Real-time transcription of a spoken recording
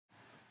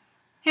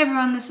Hey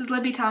everyone, this is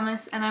Libby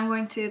Thomas, and I'm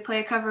going to play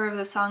a cover of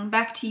the song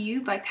Back to You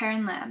by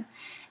Perrin Lamb.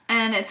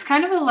 And it's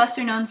kind of a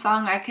lesser known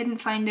song. I couldn't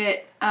find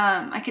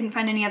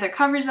any other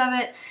covers of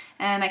it,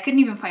 and I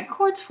couldn't even find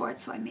chords for it,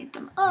 so I made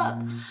them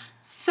up.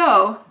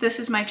 So this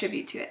is my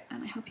tribute to it,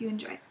 and I hope you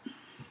enjoy it.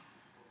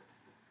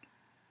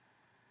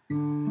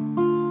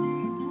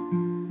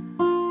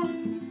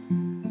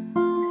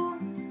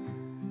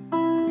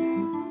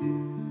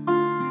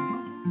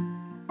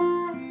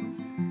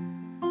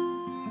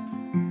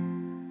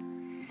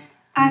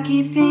 I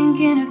keep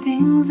thinking of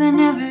things I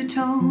never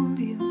told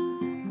you.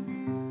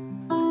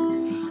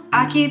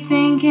 I keep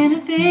thinking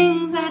of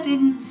things I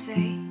didn't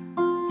say.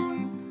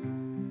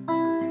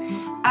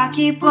 I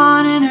keep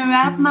wanting to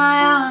wrap my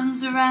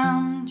arms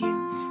around you.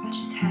 I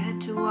just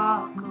had to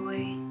walk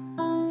away.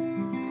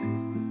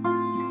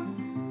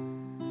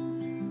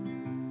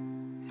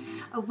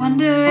 I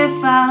wonder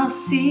if I'll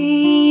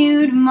see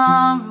you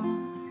tomorrow.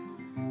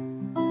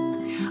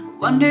 I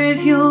wonder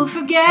if you'll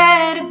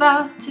forget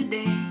about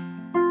today.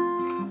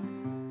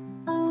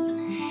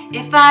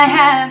 If I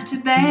have to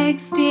beg,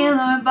 steal,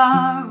 or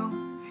borrow,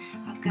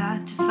 I've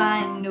got to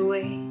find a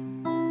way.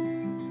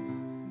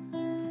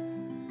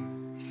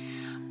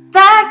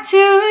 Back to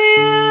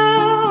you,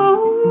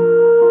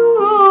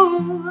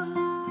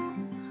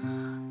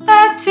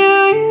 back to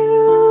you.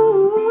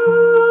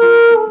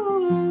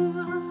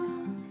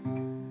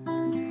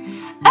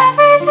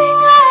 Everything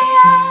I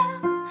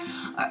am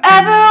or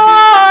ever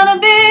wanna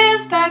be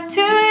is back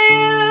to you.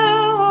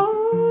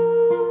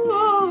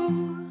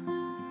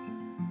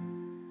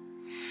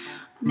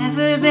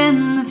 Never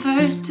been the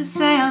first to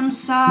say I'm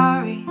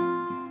sorry.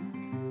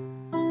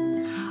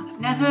 I've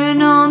never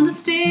known the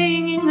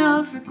stinging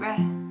of regret.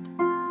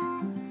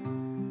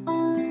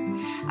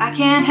 I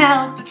can't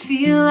help but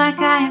feel like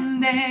I am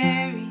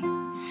buried.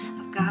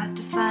 I've got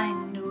to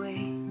find a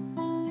way.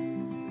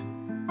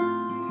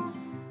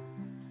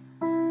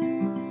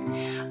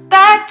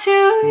 Back to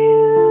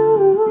you,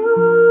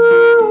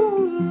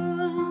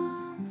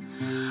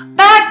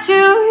 back to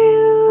you.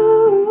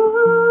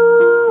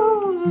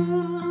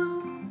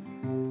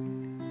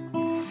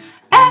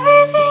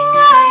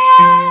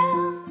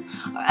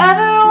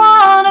 Ever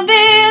wanna be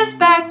is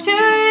back to you.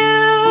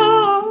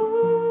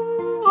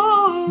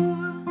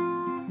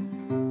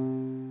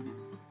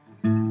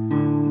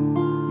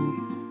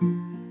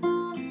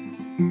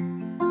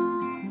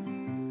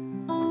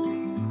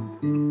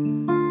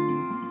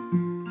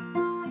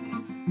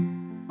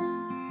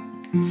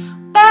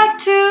 Back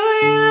to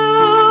you,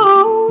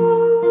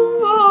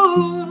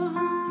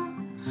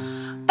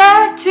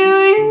 back to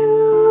you.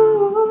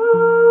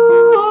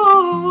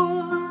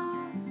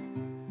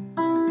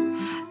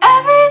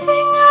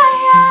 Everything I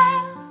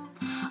am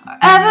or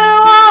ever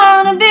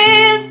wanna be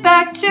is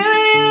back to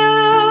you.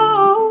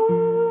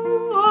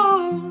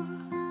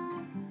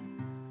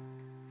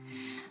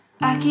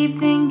 I keep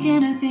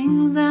thinking of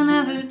things I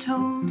never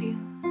told you.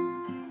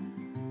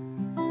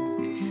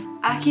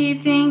 I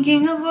keep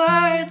thinking of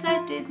words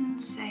I didn't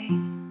say.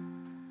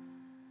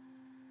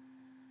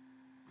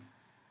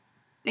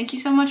 Thank you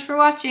so much for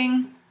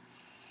watching.